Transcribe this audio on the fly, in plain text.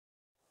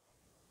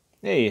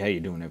Hey, how you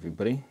doing,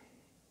 everybody?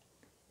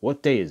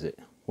 What day is it?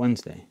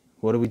 Wednesday.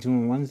 What are we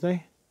doing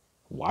Wednesday?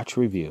 Watch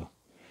review.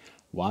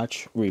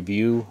 Watch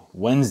review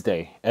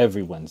Wednesday.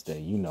 Every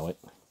Wednesday, you know it.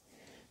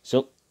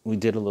 So we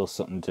did a little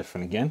something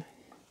different again.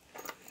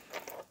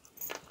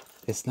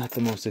 It's not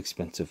the most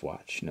expensive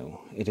watch.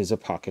 No, it is a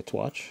pocket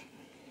watch,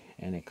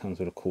 and it comes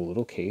with a cool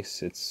little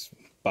case. It's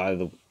by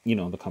the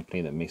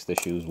company that makes the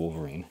shoes,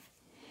 Wolverine.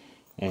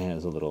 And it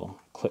has a little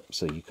clip,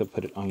 so you could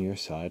put it on your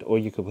side, or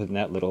you could put in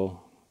that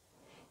little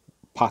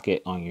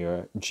pocket on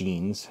your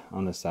jeans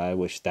on the side,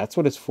 which that's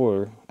what it's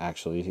for,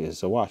 actually,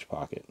 is a watch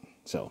pocket.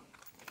 So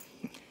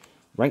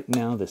right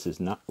now this is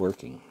not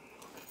working,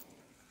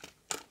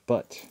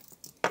 but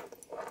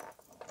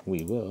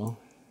we will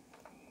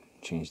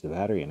change the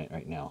battery in it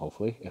right now,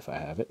 hopefully, if I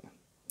have it.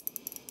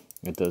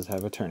 It does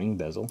have a turning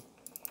bezel.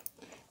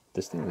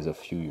 This thing is a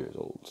few years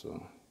old,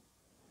 so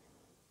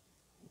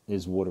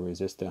is water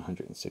resistant,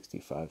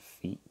 165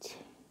 feet.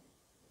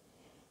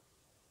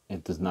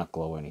 It does not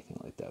glow or anything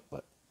like that,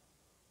 but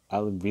I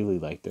really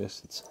like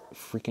this. It's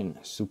freaking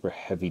super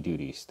heavy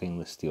duty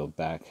stainless steel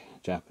back,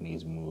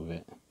 Japanese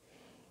movement,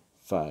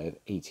 5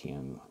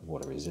 ATM,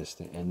 water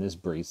resistant, and this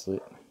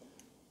bracelet,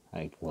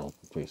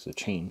 bracelet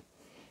chain,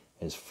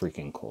 is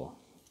freaking cool.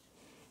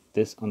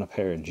 This on a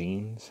pair of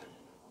jeans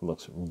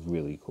looks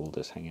really cool,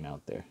 just hanging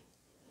out there.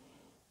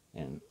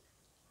 And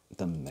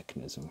the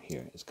mechanism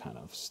here is kind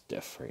of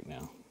stiff right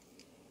now.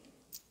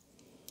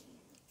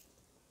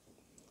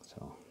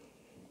 So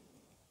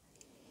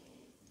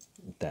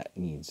that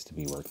needs to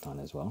be worked on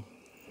as well.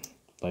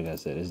 Like I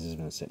said, this has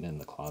been sitting in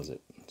the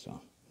closet, so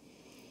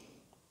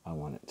I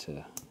wanted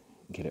to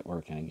get it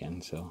working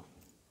again so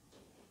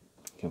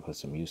I can put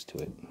some use to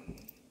it.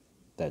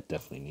 That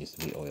definitely needs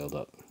to be oiled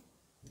up.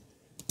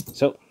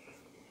 So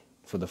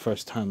for the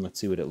first time, let's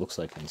see what it looks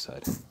like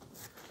inside.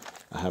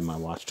 I have my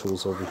watch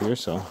tools over here,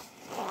 so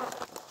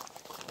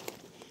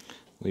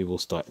we will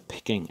start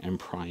picking and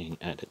prying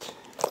at it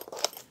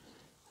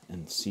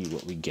and see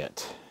what we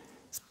get,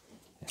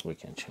 if we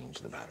can change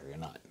the battery or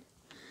not.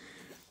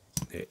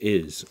 There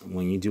is,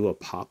 when you do a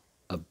pop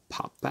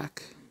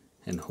back,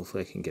 and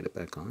hopefully I can get it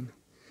back on,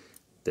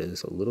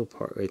 there's a little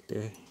part right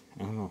there.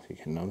 I don't know if you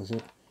can notice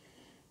it.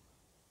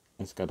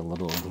 It's got a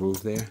little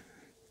groove there.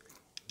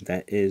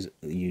 That is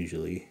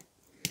usually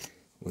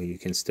where you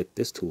can stick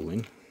this tool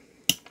in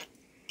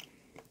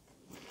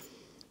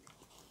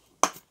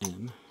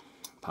and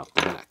pop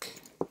the back.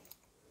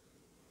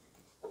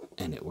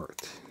 And it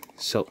worked.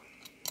 So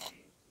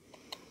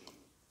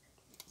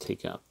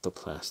take out the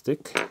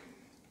plastic,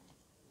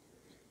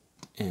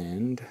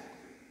 and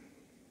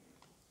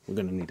we're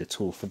going to need a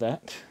tool for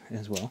that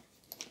as well.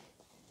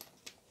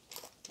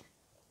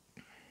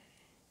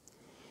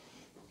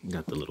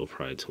 Got the little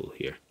pry tool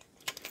here.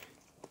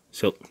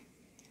 So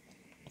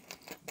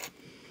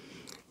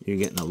you're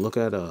getting a look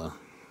at a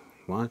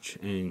watch,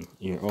 and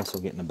you're also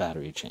getting a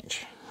battery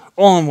change,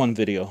 all in one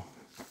video.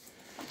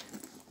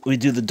 We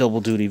do the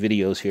double duty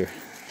videos here.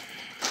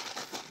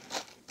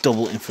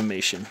 Double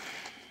information.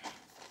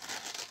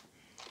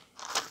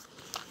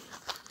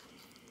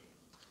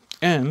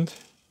 And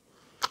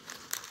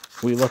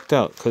we lucked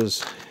out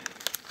because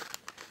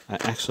I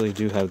actually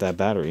do have that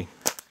battery.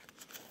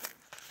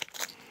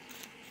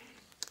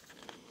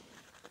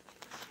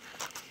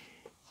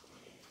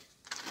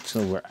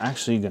 So we're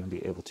actually going to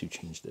be able to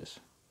change this.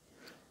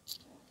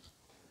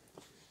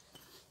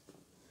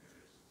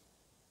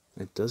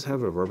 It does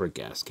have a rubber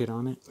gasket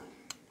on it,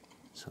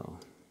 so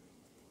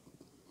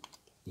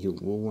you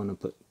will want to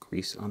put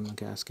grease on the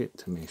gasket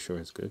to make sure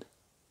it's good.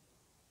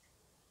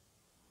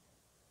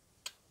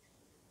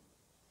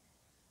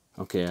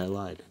 Okay, I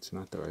lied. It's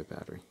not the right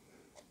battery.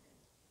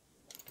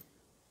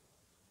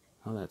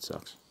 Oh, that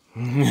sucks.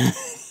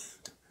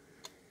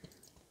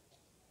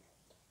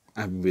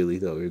 I really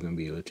thought we were going to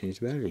be able to change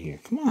the battery here.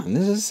 Come on,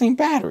 this is the same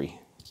battery.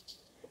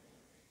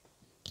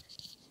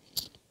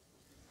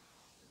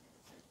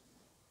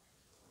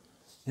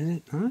 Is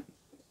it not?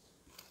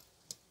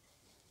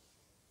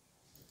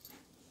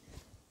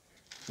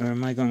 Or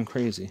am I going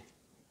crazy?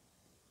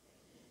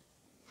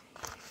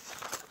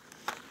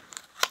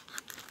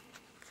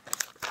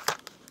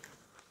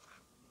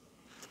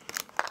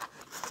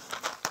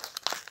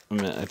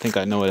 I think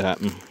I know what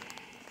happened.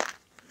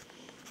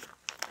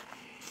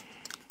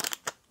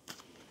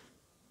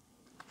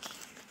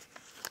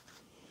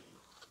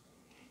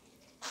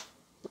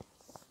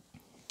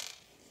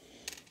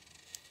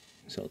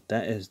 So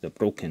that is the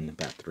broken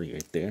battery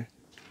right there.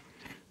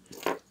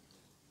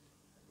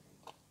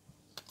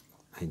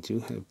 I do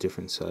have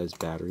different size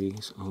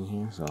batteries on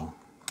here, so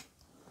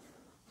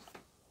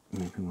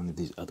maybe one of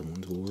these other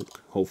ones will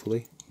work,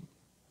 hopefully.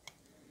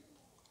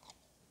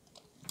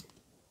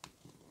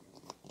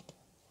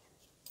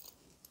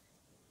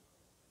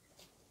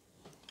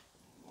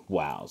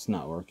 Wow, it's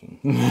not working.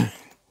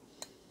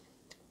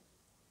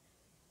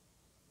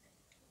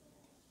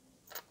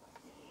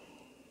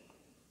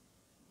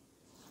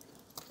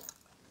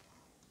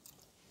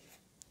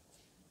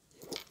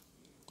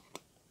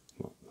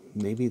 Well,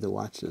 maybe the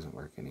watch doesn't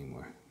work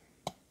anymore.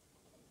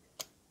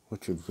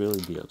 which would really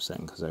be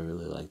upsetting because I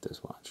really like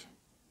this watch.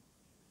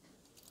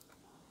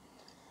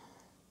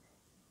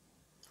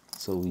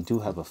 So we do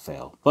have a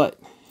fail, but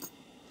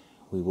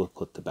we will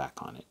put the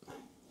back on it.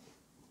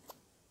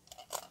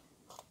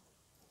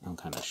 I'm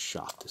kind of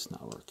shocked it's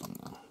not working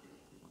though.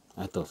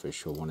 I thought for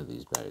sure one of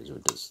these batteries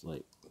would just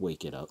like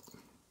wake it up.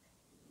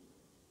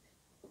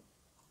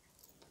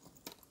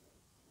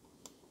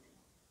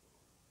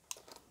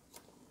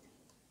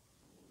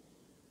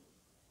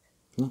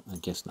 No, I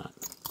guess not.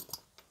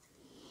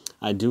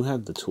 I do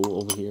have the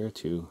tool over here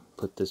to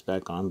put this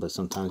back on, but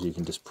sometimes you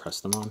can just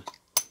press them on.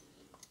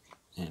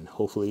 And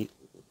hopefully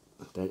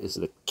that is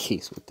the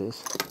case with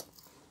this.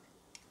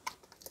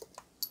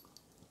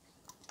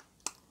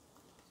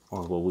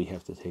 Or will we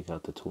have to take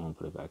out the tool and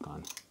put it back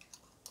on?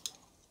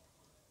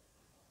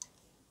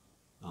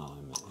 Oh,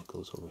 I meant it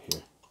goes over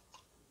here.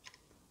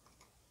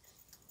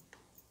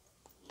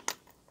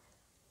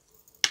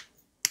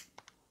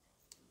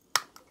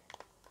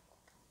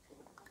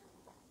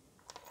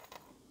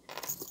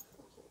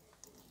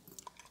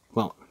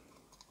 Well,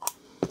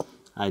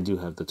 I do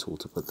have the tool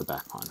to put the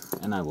back on,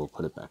 and I will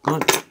put it back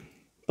on.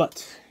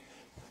 But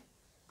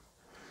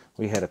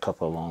we had a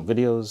couple of long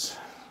videos,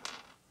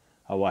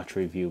 a watch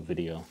review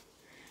video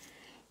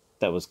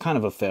that was kind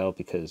of a fail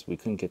because we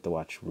couldn't get the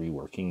watch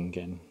reworking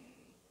again.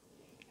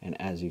 And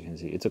as you can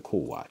see, it's a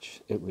cool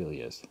watch. It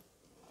really is.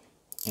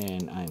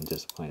 And I am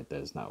disappointed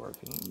that it's not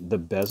working. The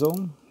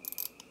bezel,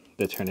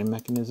 the turning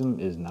mechanism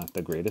is not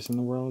the greatest in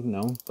the world,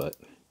 no, but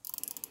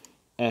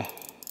it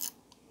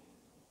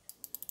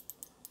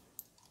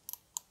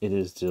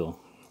is still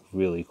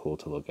really cool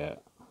to look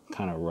at.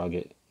 Kind of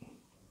rugged,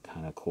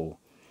 kind of cool.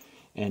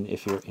 And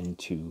if you're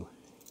into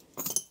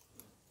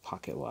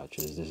pocket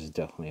watches, this is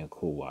definitely a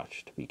cool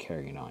watch to be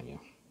carrying on you.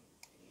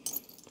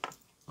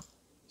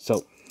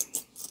 So,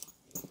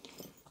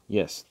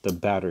 yes, the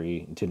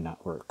battery did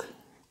not work.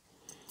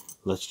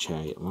 Let's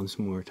try it once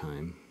more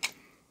time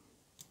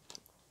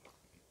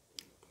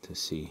to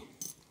see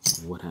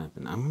what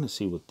happened. I'm going to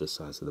see what the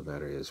size of the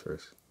battery is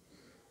first.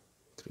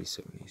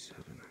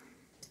 377.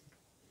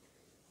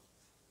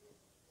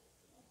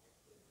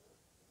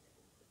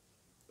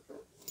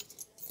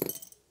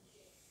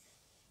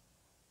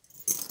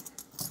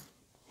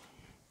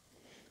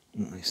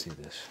 Let me see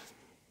this.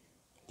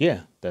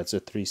 Yeah, that's a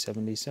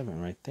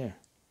 377 right there.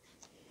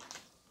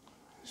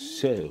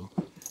 So,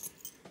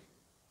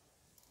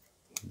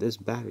 this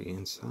battery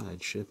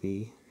inside should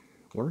be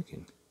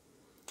working.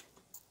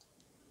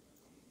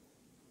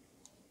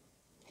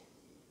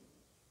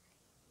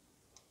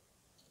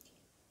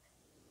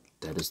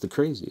 That is the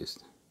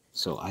craziest.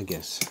 So I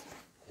guess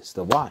it's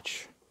the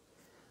watch.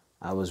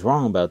 I was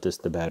wrong about this,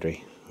 the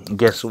battery.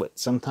 Guess what?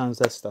 Sometimes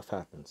that stuff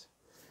happens.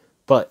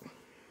 But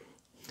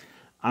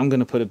I'm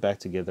going to put it back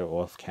together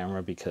off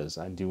camera because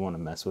I do want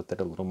to mess with it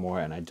a little more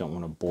and I don't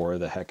want to bore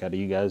the heck out of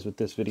you guys with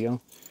this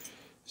video.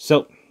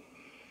 So,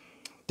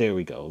 there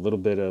we go. A little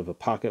bit of a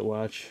pocket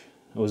watch.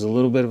 It was a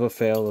little bit of a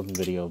fail of a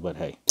video, but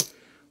hey,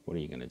 what are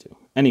you going to do?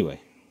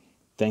 Anyway,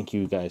 thank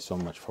you guys so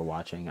much for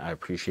watching. I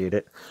appreciate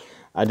it.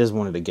 I just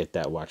wanted to get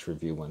that watch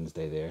review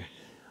Wednesday there.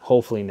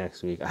 Hopefully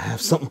next week I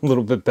have something a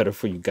little bit better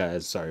for you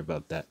guys. Sorry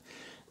about that.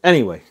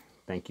 Anyway,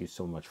 thank you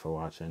so much for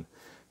watching.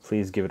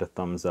 Please give it a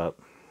thumbs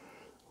up.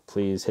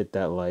 Please hit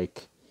that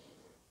like.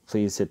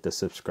 Please hit the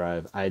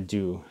subscribe. I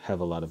do have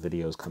a lot of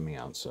videos coming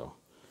out, so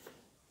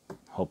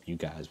hope you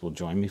guys will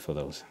join me for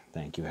those.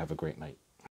 Thank you. Have a great night.